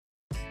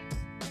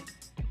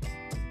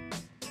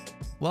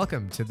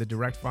Welcome to the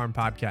Direct Farm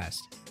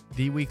Podcast,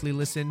 the weekly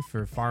listen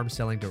for farm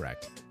selling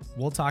direct.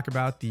 We'll talk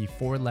about the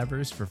 4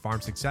 levers for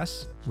farm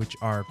success, which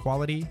are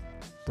quality,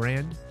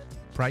 brand,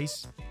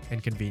 price,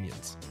 and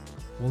convenience.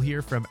 We'll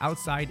hear from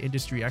outside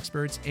industry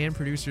experts and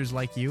producers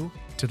like you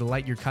to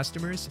delight your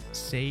customers,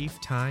 save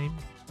time,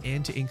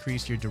 and to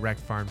increase your direct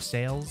farm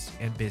sales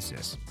and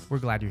business. We're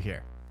glad you're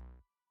here.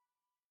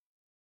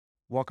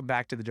 Welcome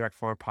back to the Direct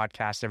Farm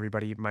Podcast,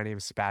 everybody. My name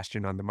is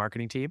Sebastian on the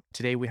marketing team.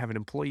 Today, we have an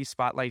employee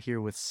spotlight here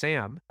with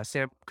Sam.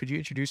 Sam, could you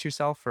introduce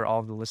yourself for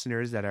all of the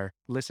listeners that are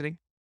listening?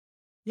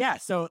 Yeah.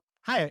 So,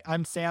 hi,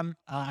 I'm Sam.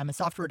 I'm a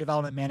software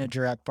development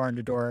manager at Barn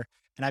to Door,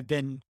 and I've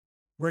been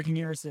working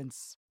here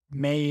since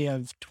May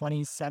of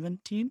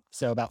 2017.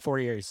 So about 4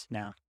 years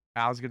now.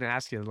 I was going to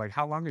ask you,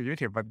 how long are you in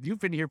here? But you've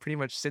been here pretty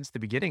much since the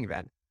beginning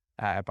then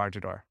at Barn to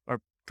Door,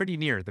 or pretty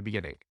near the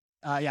beginning.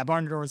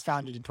 Barn to Door was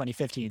founded in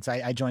 2015. So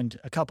I joined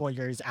a couple of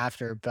years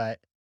after, but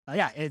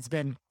it's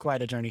been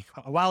quite a journey,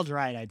 a wild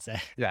ride, I'd say.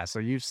 Yeah. So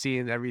you've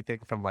seen everything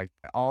from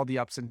all the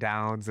ups and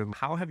downs. And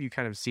how have you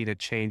kind of seen it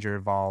change or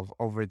evolve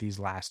over these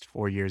last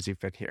 4 years you've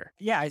been here?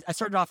 Yeah, I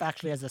started off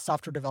actually as a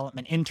software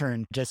development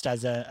intern, just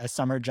as a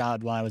summer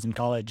job while I was in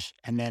college.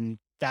 And then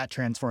that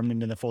transformed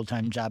into the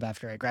full-time job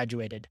after I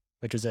graduated,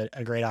 which was a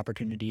great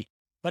opportunity.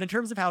 But in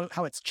terms of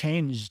how it's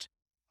changed,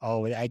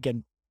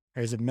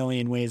 there's a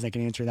million ways I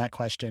can answer that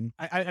question.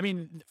 I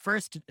mean,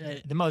 first,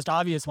 the most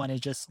obvious one is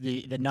just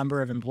the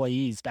number of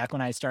employees. Back when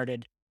I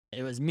started,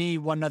 it was me,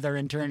 one other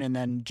intern, and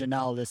then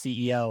Janelle, the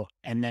CEO.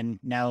 And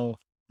then now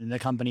the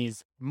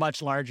company's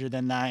much larger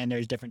than that, and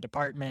there's different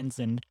departments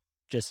and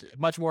just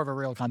much more of a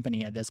real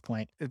company at this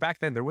point. Back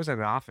then, there wasn't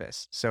an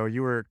office. So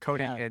you were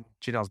coding in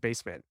Janelle's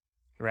basement,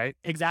 right?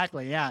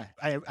 Exactly, yeah.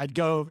 I'd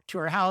go to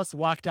her house,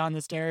 walk down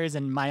the stairs,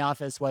 and my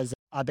office was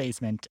a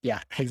basement. Yeah,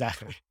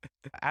 exactly.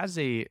 As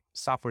a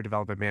software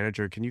development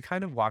manager, can you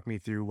kind of walk me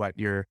through what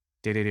your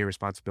day-to-day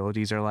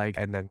responsibilities are like,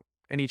 and then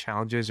any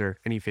challenges or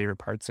any favorite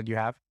parts that you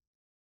have?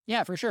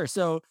 Yeah, for sure.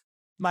 So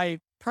my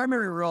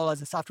primary role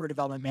as a software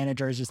development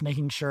manager is just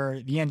making sure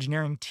the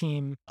engineering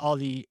team, all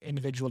the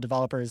individual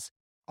developers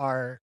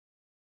are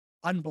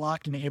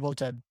unblocked and able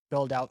to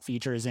build out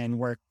features and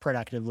work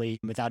productively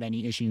without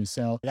any issues.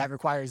 So that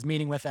requires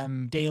meeting with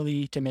them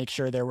daily to make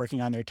sure they're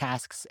working on their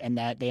tasks and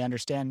that they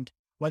understand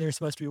what they're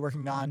supposed to be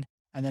working on.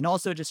 And then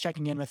also just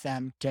checking in with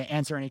them to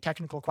answer any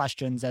technical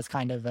questions as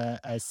kind of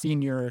a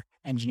senior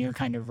engineer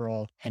kind of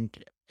role,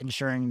 and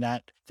ensuring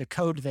that the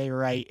code they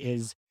write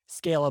is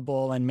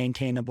scalable and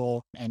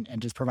maintainable and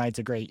just provides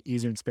a great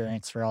user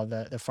experience for all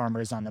the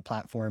farmers on the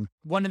platform.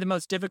 One of the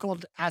most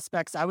difficult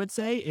aspects, I would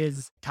say,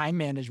 is time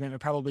management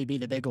would probably be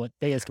the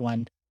biggest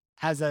one.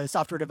 As a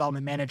software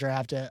development manager, I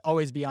have to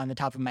always be on the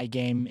top of my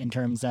game in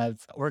terms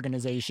of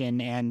organization.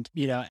 And,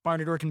 Barn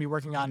to Door can be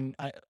working on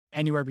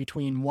anywhere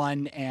between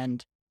 1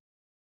 and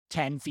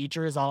 10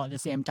 features all at the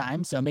same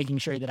time. So making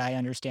sure that I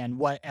understand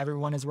what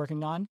everyone is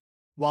working on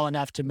well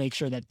enough to make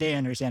sure that they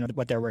understand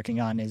what they're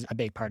working on is a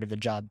big part of the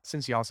job.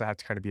 Since you also have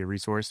to kind of be a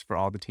resource for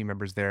all the team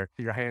members there,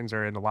 your hands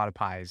are in a lot of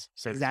pies.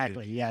 So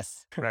exactly.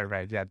 Yes.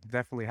 Right. Yeah.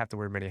 Definitely have to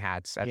wear many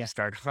hats at the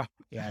start.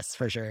 Yes,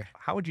 for sure.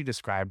 How would you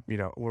describe,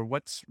 or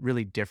what's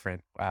really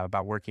different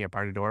about working at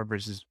Barn to Door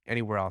versus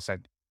anywhere else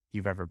that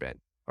you've ever been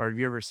or have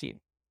you ever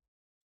seen?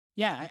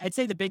 Yeah, I'd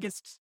say the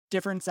biggest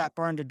difference at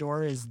Barn to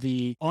Door is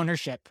the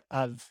ownership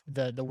of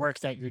the work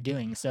that you're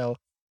doing. So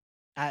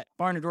at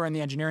Barn to Door in the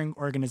engineering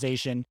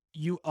organization,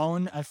 you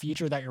own a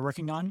feature that you're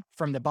working on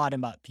from the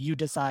bottom up. You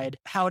decide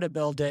how to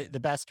build it, the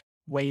best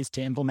ways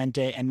to implement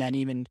it, and then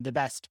even the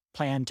best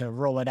plan to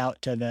roll it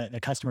out to the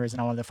customers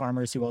and all of the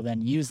farmers who will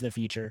then use the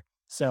feature.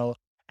 So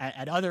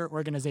at other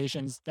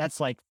organizations, that's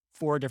like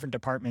 4 different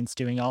departments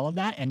doing all of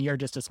that, and you're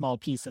just a small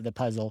piece of the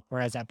puzzle.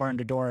 Whereas at Barn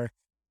to Door,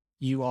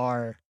 you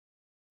are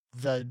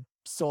the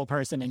sole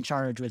person in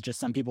charge with just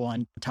some people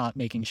on top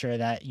making sure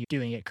that you're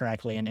doing it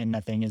correctly and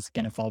nothing is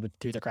going to fall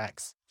through the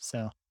cracks.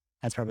 So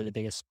that's probably the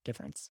biggest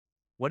difference.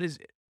 What is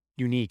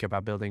unique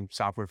about building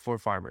software for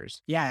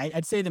farmers? Yeah,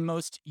 I'd say the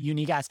most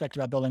unique aspect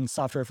about building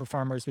software for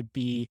farmers would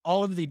be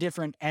all of the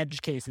different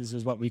edge cases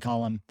is what we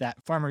call them that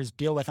farmers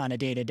deal with on a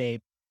day-to-day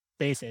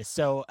basis.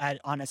 So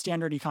on a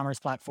standard e-commerce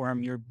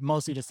platform, you're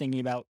mostly just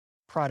thinking about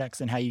products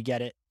and how you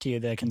get it to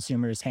the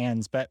consumer's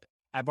hands. But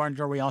at Barn to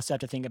Door, we also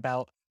have to think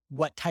about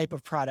what type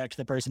of product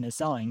the person is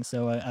selling.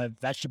 So a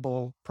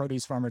vegetable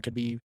produce farmer could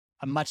be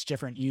a much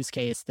different use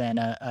case than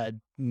a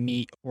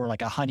meat or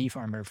like a honey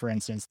farmer, for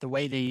instance. The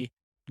way they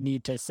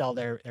need to sell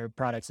their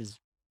products is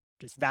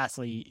just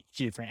vastly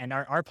different. And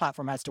our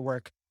platform has to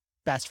work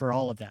best for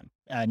all of them,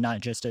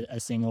 not just a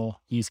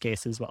single use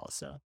case as well.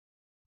 So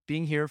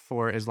being here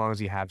for as long as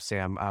you have,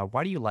 Sam,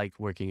 why do you like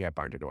working at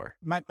Barn to Door?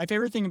 My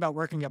favorite thing about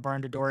working at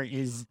Barn to Door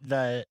is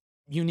the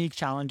unique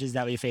challenges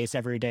that we face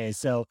every day.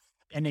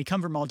 And they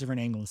come from all different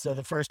angles. So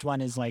the first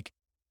one is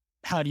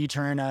how do you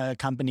turn a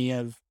company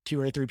of 2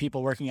 or 3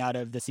 people working out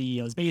of the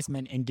CEO's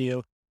basement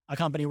into a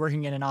company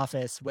working in an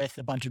office with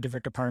a bunch of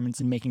different departments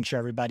and making sure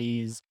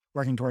everybody's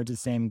working towards the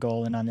same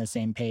goal and on the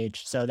same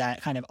page. So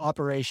that kind of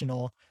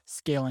operational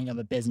scaling of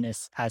a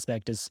business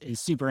aspect is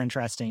super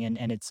interesting.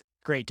 And it's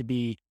great to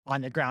be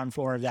on the ground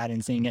floor of that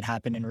and seeing it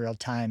happen in real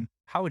time.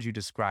 How would you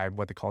describe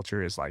what the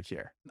culture is like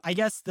here? I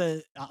guess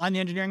on the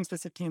engineering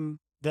specific team,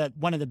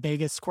 one of the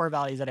biggest core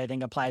values that I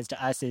think applies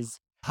to us is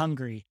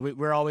hungry.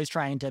 We're always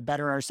trying to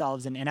better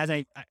ourselves. And as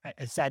I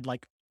said,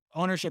 like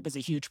ownership is a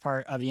huge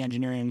part of the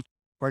engineering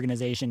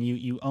organization.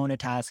 You own a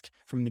task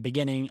from the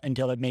beginning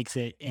until it makes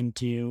it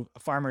into a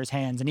farmer's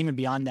hands, and even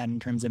beyond that in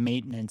terms of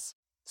maintenance.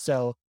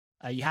 So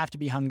you have to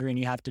be hungry and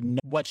you have to know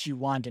what you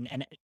want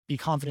and be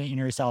confident in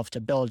yourself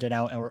to build it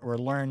out or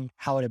learn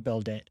how to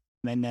build it.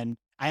 And then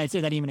I'd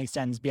say that even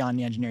extends beyond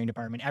the engineering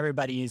department.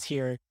 Everybody is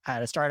here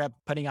at a startup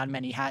putting on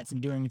many hats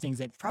and doing things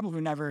that probably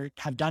never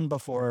have done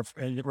before,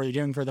 or they're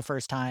doing for the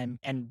first time,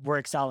 and we're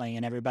excelling,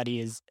 and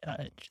everybody is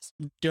just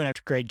doing a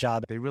great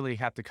job. They really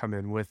have to come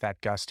in with that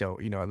gusto,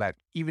 that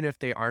even if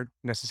they aren't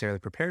necessarily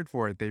prepared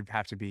for it, they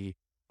have to be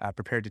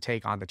prepared to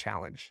take on the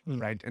challenge,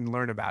 right? And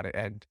learn about it.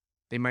 And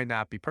they might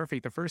not be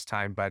perfect the first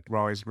time, but we're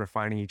always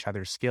refining each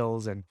other's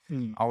skills and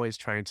always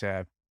trying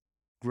to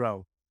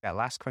grow. That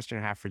last question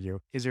I have for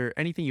you, is there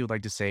anything you would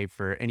like to say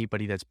for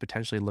anybody that's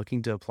potentially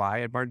looking to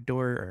apply at Barn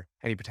Door, or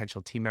any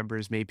potential team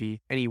members,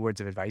 maybe any words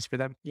of advice for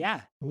them?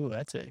 Yeah. Ooh,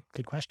 that's a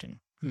good question.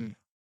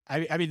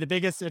 I mean, the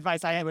biggest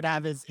advice I would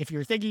have is if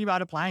you're thinking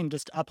about applying,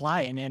 just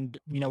apply. And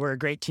we're a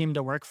great team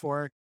to work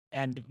for,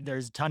 and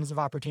there's tons of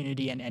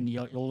opportunity, and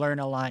you'll learn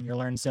a lot. You'll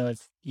learn. So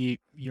if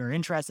you're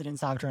interested in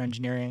software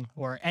engineering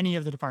or any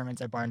of the departments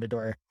at Barn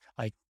Door,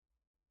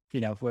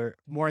 we're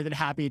more than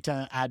happy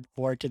to add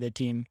more to the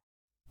team.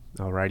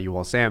 Alrighty.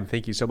 Well, Sam,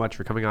 thank you so much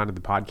for coming on to the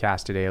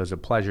podcast today. It was a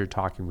pleasure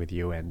talking with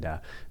you and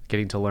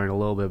getting to learn a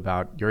little bit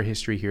about your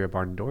history here at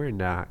Barn Door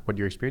and what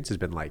your experience has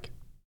been like.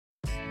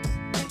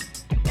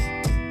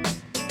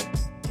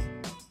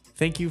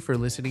 Thank you for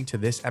listening to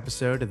this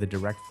episode of the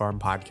Direct Farm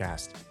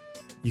Podcast.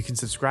 You can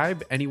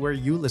subscribe anywhere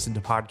you listen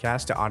to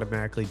podcasts to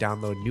automatically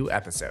download new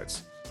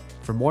episodes.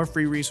 For more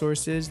free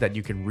resources that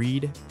you can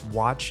read,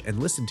 watch, and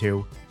listen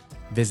to,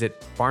 visit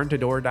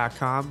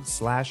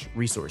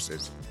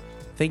barntodoor.com/resources.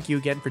 Thank you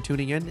again for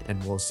tuning in,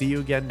 and we'll see you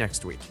again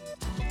next week.